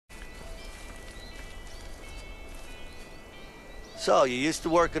So, you used to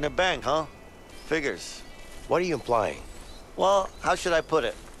work in a bank, huh? Figures. What are you implying? Well, how should I put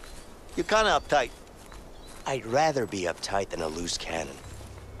it? You're kinda uptight. I'd rather be uptight than a loose cannon.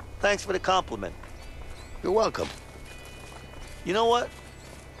 Thanks for the compliment. You're welcome. You know what?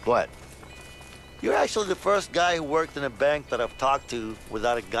 What? You're actually the first guy who worked in a bank that I've talked to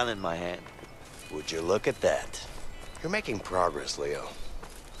without a gun in my hand. Would you look at that? You're making progress, Leo.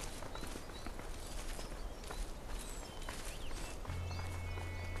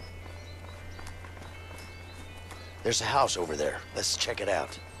 There's a house over there. Let's check it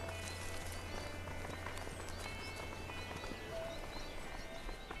out.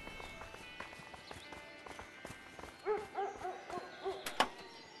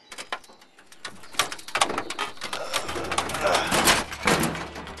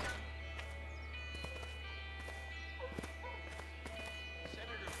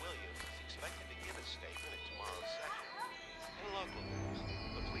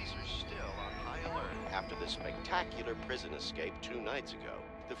 Spectacular prison escape 2 nights ago.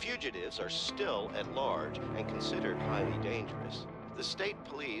 The fugitives are still at large and considered highly dangerous. The state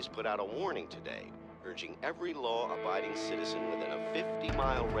police put out a warning today, urging every law-abiding citizen within a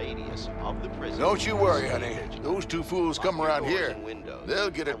 50-mile radius of the prison. Don't you worry, honey. Those two fools come around here. They'll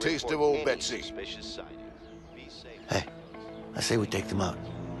get a taste of old Betsy. Hey, I say we take them out.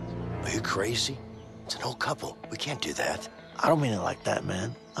 Are you crazy? It's an old couple. We can't do that. I don't mean it like that,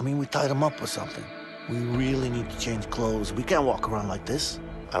 man. I mean, we tied them up or something. We really need to change clothes. We can't walk around like this.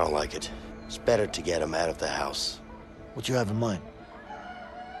 I don't like it. It's better to get them out of the house. What you have in mind?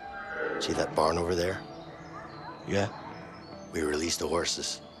 See that barn over there? Yeah? We release the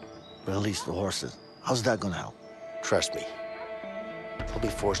horses. Release the horses. How's that gonna help? Trust me. We'll be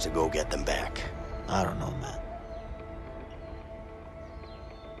forced to go get them back. I don't know, man.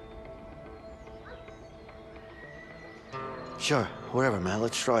 Sure, whatever, man.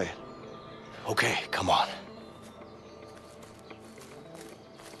 Let's try it. Okay, come on.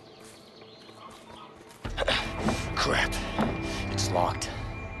 Crap. It's locked.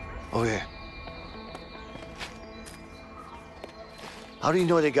 Oh, yeah. How do you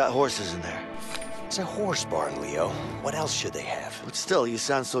know they got horses in there? It's a horse barn, Leo. What else should they have? But still, you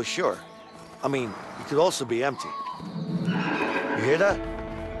sound so sure. I mean, it could also be empty. You hear that?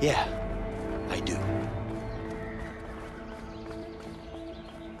 Yeah, I do.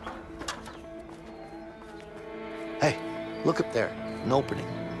 Hey, look up there. An opening.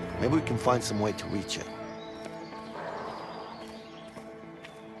 Maybe we can find some way to reach it.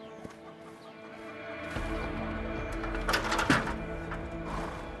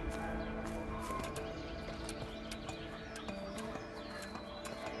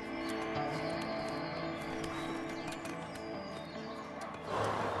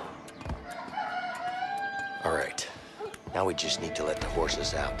 All right. Now we just need to let the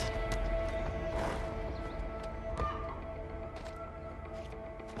horses out.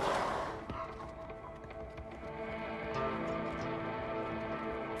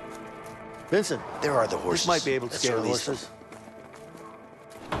 Vincent, there are the horses. This might be able to scare the horses.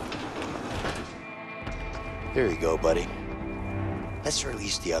 There you go, buddy. Let's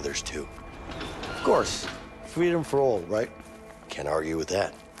release the others, too. Of course. Freedom for all, right? Can't argue with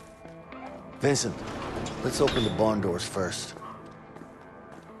that. Vincent, let's open the barn doors first.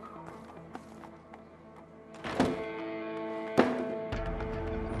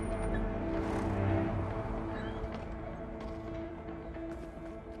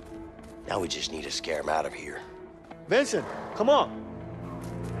 Now we just need to scare him out of here. Vincent, come on.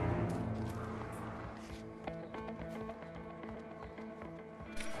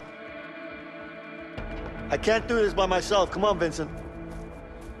 I can't do this by myself. Come on, Vincent.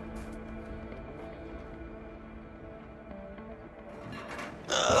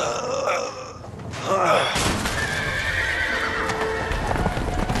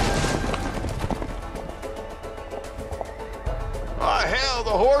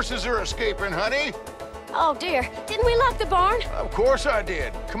 The horses are escaping, honey. Oh, dear. Didn't we lock the barn? Of course I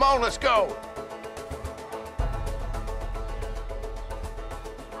did. Come on, let's go.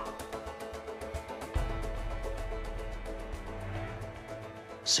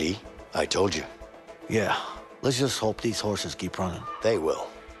 See? I told you. Yeah. Let's just hope these horses keep running. They will.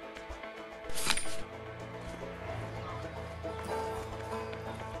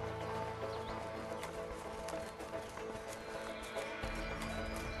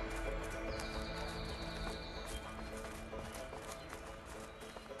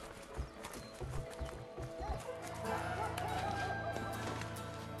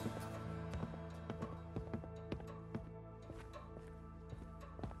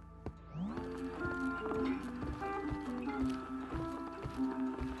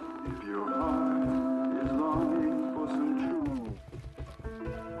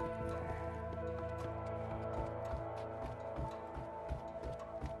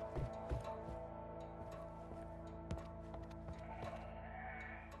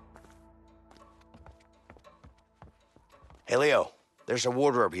 Hey, Leo, there's a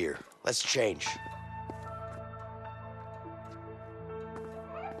wardrobe here. Let's change.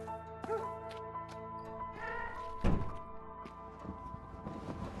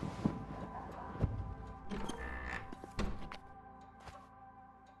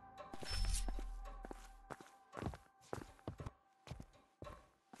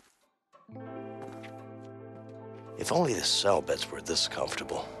 If only the cell beds were this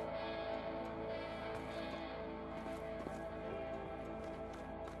comfortable.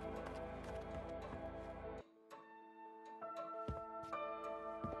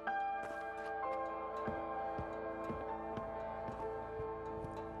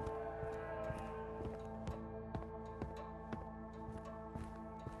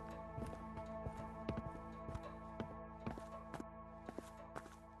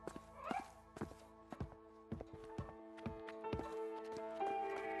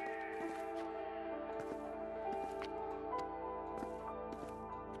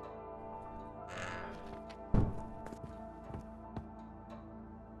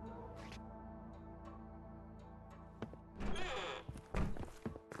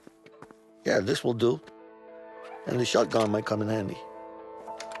 Yeah, this will do. And the shotgun might come in handy.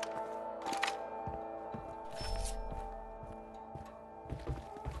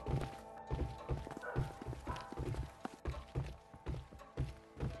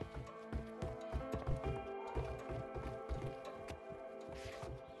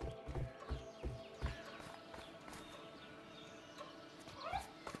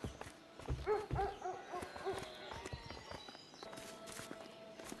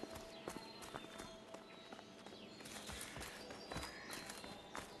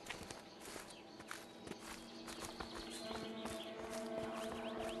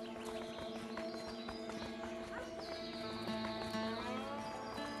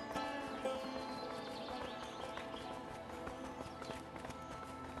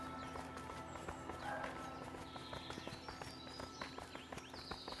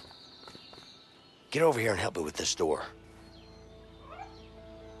 Get over here and help me with this door.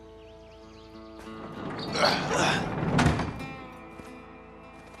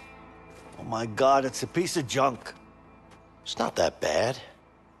 Oh my God, it's a piece of junk. It's not that bad.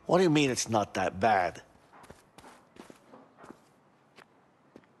 What do you mean it's not that bad?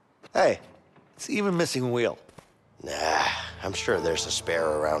 Hey, it's even missing a wheel. Nah, I'm sure there's a spare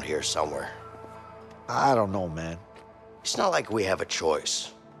around here somewhere. I don't know, man. It's not like we have a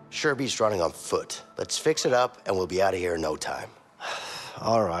choice. Sherby's running on foot. Let's fix it up and we'll be out of here in no time.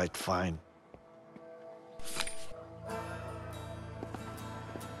 All right, fine.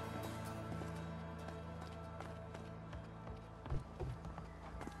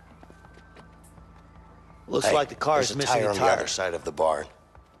 Looks Hey, like the car is there's missing a tire a on the tire. other side of the barn.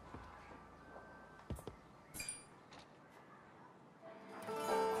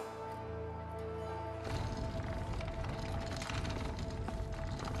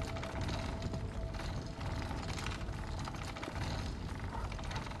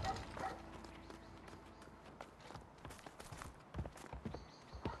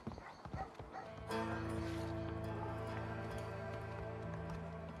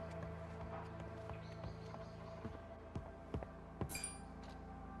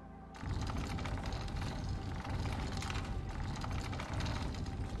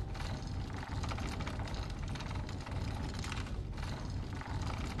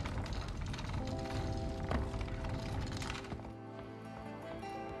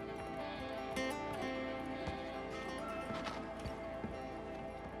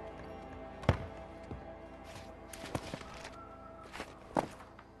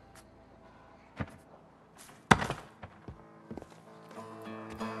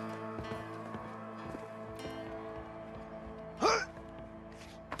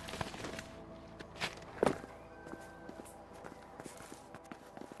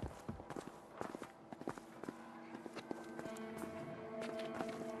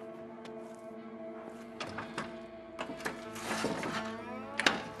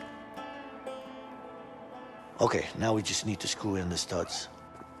 Okay, now we just need to screw in the studs.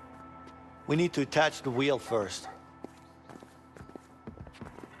 We need to attach the wheel first.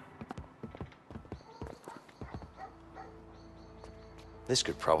 This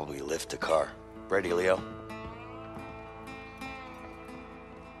could probably lift the car. Ready, Leo?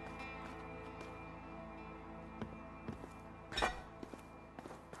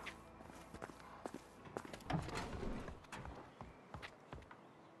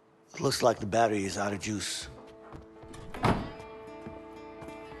 Looks like the battery is out of juice.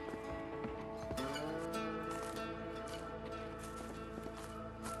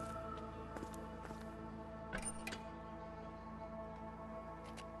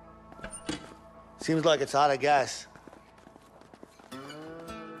 Seems like it's out of gas.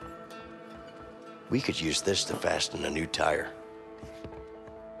 We could use this to fasten a new tire.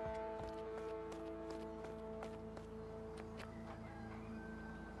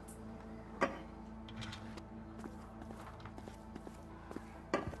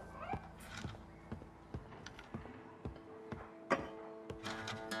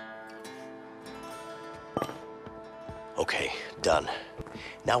 Okay, done.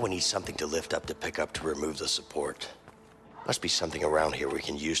 Now we need something to lift up the pickup to remove the support. Must be something around here we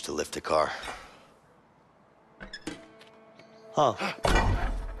can use to lift the car. Huh.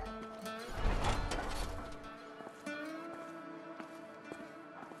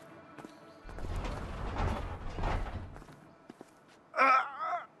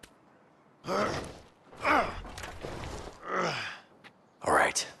 All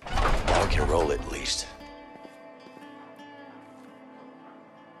right, now we can roll it at least.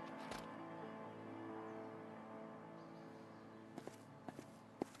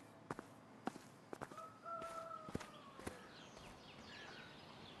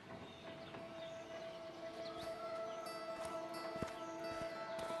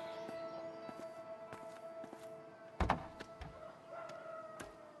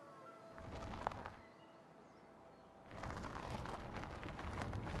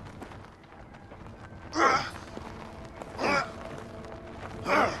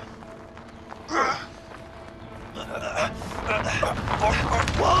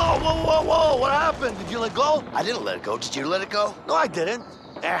 Whoa, what happened? Did you let go? I didn't let it go. Did you let it go? No, I didn't.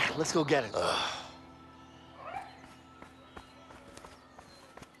 Let's go get it.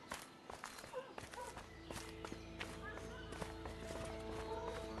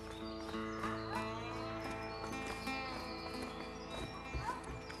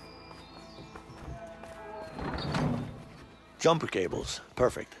 Jumper cables.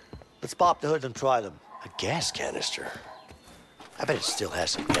 Perfect. Let's pop the hood and try them. A gas canister. I bet it still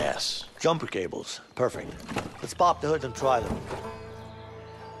has some gas. Jumper cables. Perfect. Let's pop the hood and try them.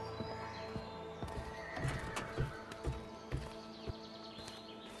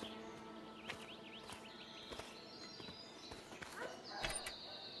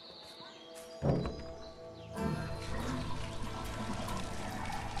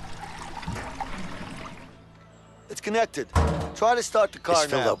 It's connected. Try to start the car now.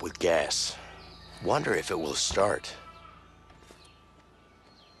 It's filled up with gas. Wonder if it will start.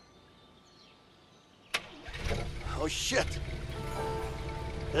 Oh, shit.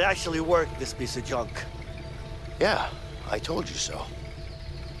 It actually worked, this piece of junk. Yeah, I told you so.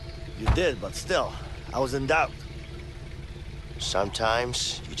 You did, but still, I was in doubt.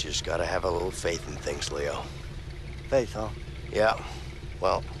 Sometimes you just gotta have a little faith in things, Leo. Faith, huh? Yeah.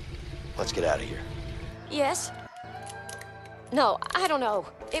 Well, let's get out of here. Yes? No, I don't know.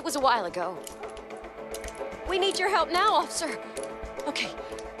 It was a while ago. We need your help now, officer. Okay,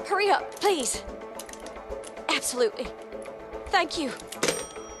 hurry up, please. Absolutely. Thank you.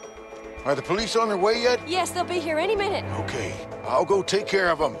 Are the police on their way yet? Yes, they'll be here any minute. Okay, I'll go take care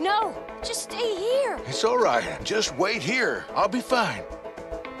of them. No, just stay here. It's all right. Just wait here. I'll be fine.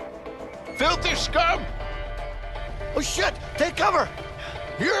 Filthy scum! Oh, shit! Take cover!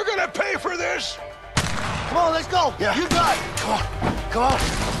 You're gonna pay for this! Come on, let's go! Yeah. You got it! Come on, come on.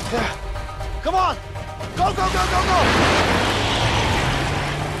 Yeah. Come on! Go, go, go, go, go!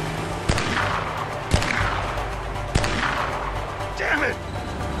 Damn it!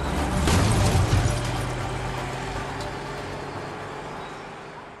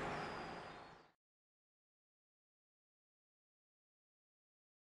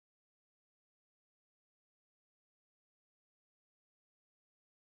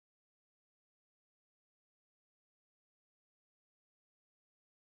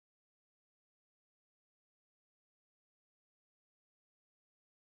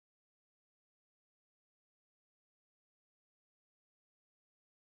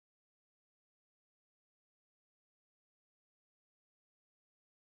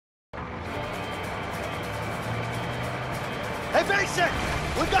 Hey, Vincent!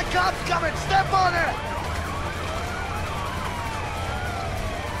 We got cops coming! Step on it!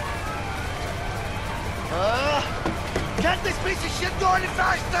 Get this piece of shit going any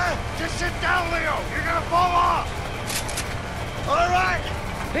faster! Just sit down, Leo! You're gonna fall off! All right,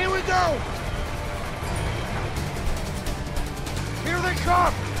 here we go! Here they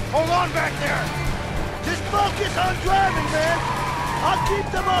come! Hold on back there! Just focus on driving, man! I'll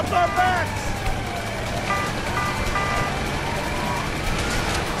keep them off our backs!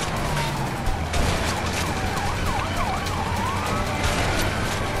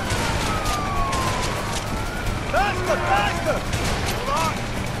 Faster, faster! Hold on!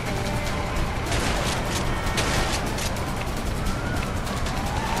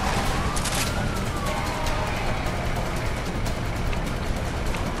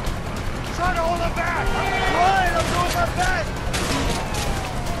 Ben!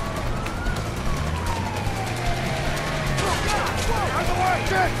 Out of the way!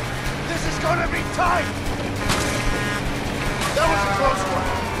 Shit! This is gonna be tight! That was a close one.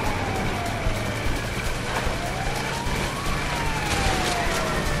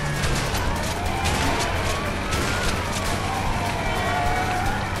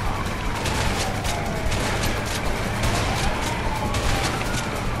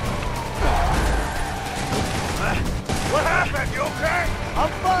 What happened? You okay?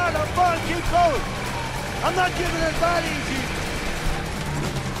 I'm fine, keep going. I'm not giving it that easy.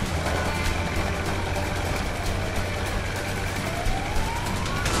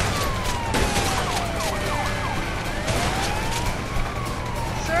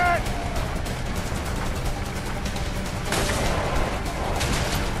 Shit!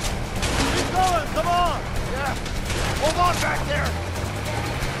 Keep going, come on. Yeah. Hold on back there.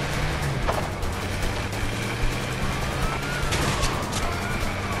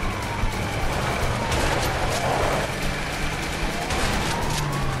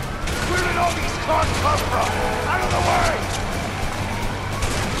 Where did all these cars come from? Out of the way!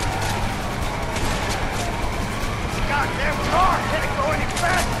 This goddamn car can't go any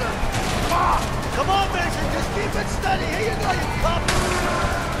faster! Come on! Come on, Vincent, just keep it steady. Here you go, you cop.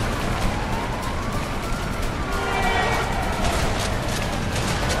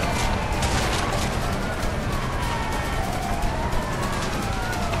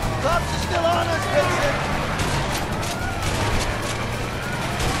 Cops are still on us, Vincent.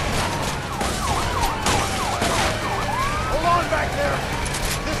 Hold on back there!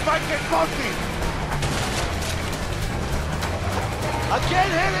 This might get bumpy! I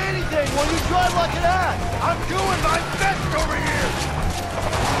can't hit anything when you drive like an ass. I'm doing my best over here!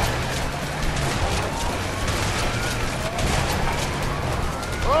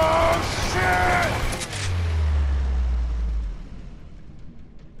 Oh, shit!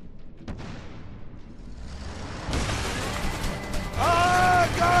 Ah,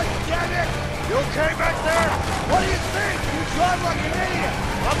 God damn it! You okay back there? What do you think? You drive like an idiot.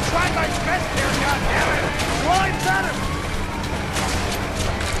 I'm trying my best here, goddammit! Drive better.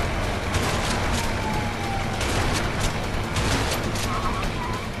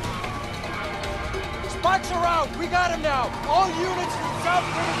 Spikes are out! We got him now! All units south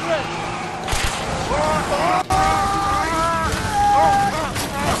to the grid!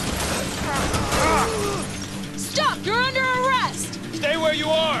 Stop! You're under arrest! Stay where you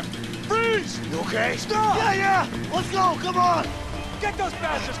are! Freeze! You okay? Stop! Yeah, let's go, come on. Get those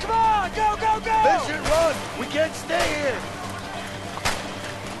bastards! Come on! Go, go, go! Vincent, run. We can't stay here.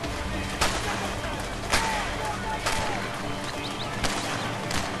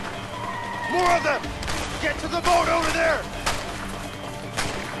 More of them! Get to the boat over there!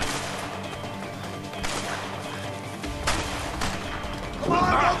 Come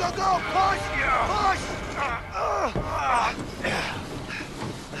on, go. Push. Push.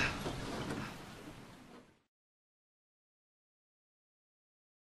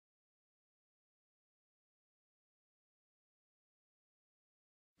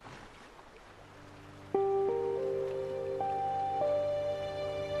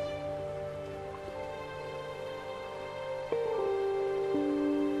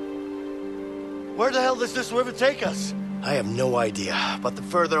 Where the hell does this river take us? I have no idea, but the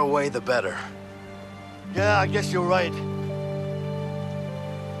further away, the better. Yeah, I guess you're right.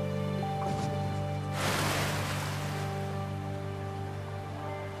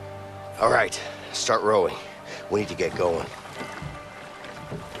 All right, start rowing. We need to get going.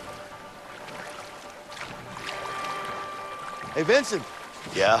 Hey, Vincent,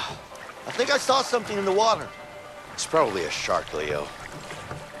 Yeah? I think I saw something in the water. It's probably a shark, Leo.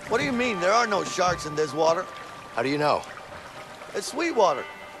 What do you mean? There are no sharks in this water. How do you know? It's sweet water.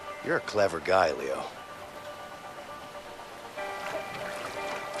 You're a clever guy, Leo.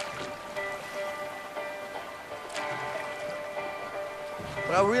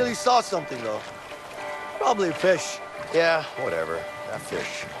 But I really saw something, though. Probably a fish. Yeah, whatever. A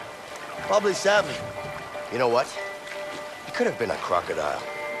fish. Probably salmon. You know what? It could have been a crocodile.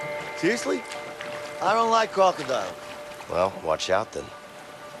 Seriously? I don't like crocodile. Well, watch out then.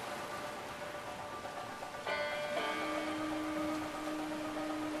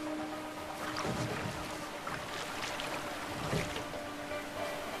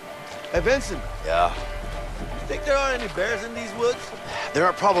 Hey, Vincent, Yeah. you think there are any bears in these woods? There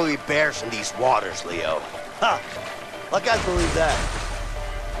are probably bears in these waters, Leo. Ha! Like I believe that.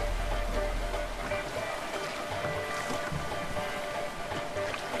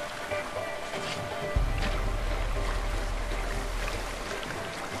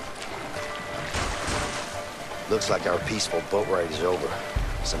 Looks like our peaceful boat ride is over.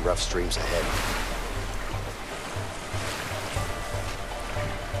 Some rough streams ahead.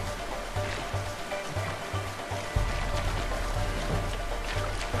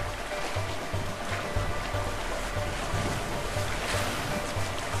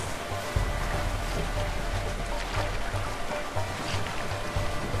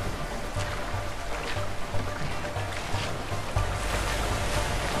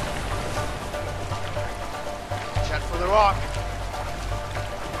 Check for the rock.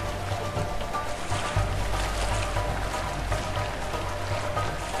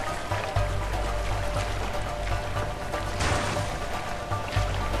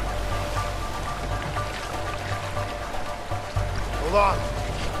 Hold on.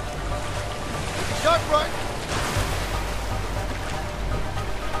 Shot right.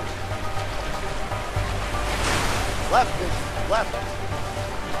 Left, Vincent, left.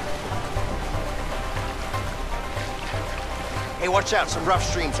 Hey, watch out. Some rough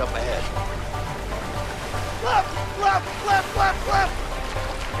streams up ahead. Left, left, left, left, left.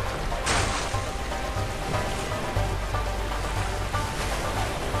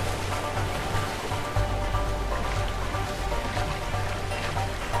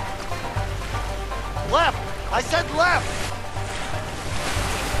 Left! I said left!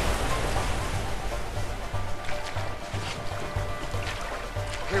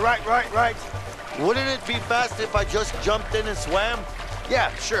 Okay, right. Wouldn't it be best if I just jumped in and swam?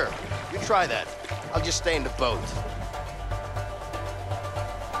 Yeah, sure. You try that. I'll just stay in the boat.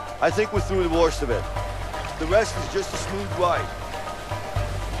 I think we're through the worst of it. The rest is just a smooth ride.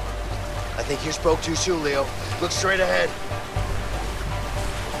 I think you spoke too soon, Leo. Look straight ahead.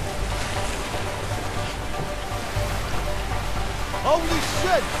 Holy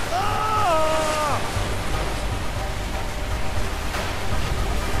shit! Ah!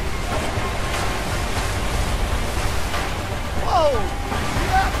 Whoa!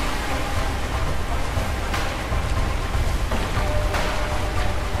 Yeah!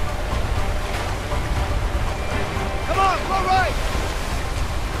 Come on, go right!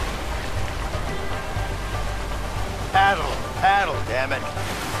 Paddle, damn it.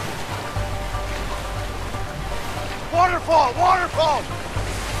 Waterfall!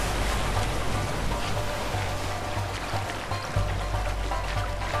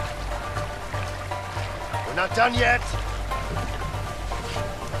 We're not done yet.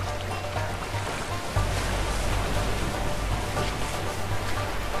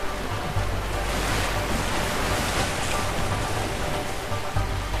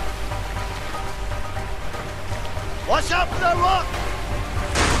 Watch out for that rock!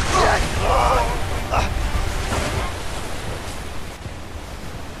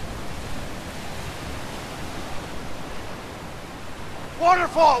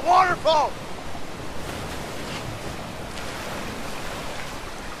 Waterfall!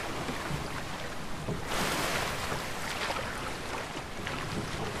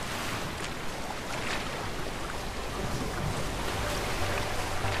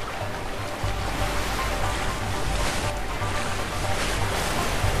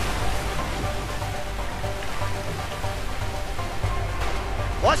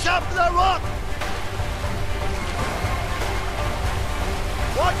 Watch out for that rock!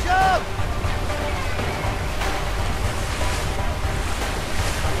 Watch out!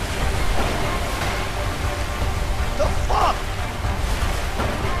 The fuck?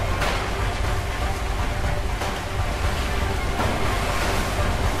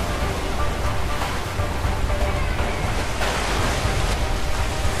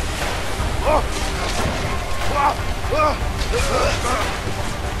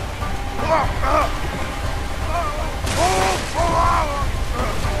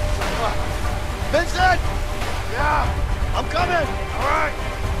 Vincent! Yeah, I'm coming! all right.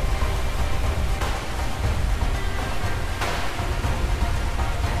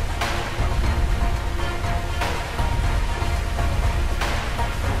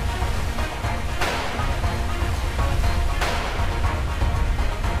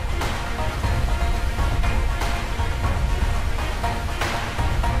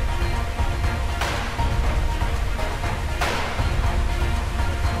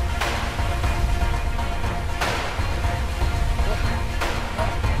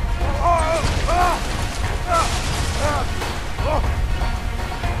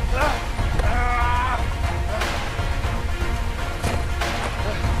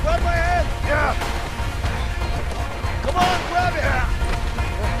 Grab my hand! Yeah. Come on, grab it!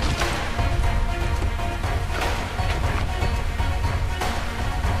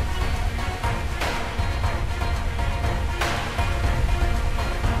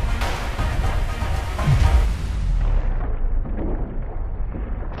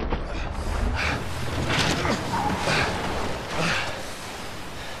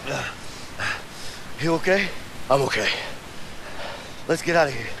 You okay? I'm okay. Let's get out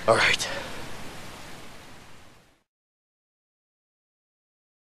of here. All right.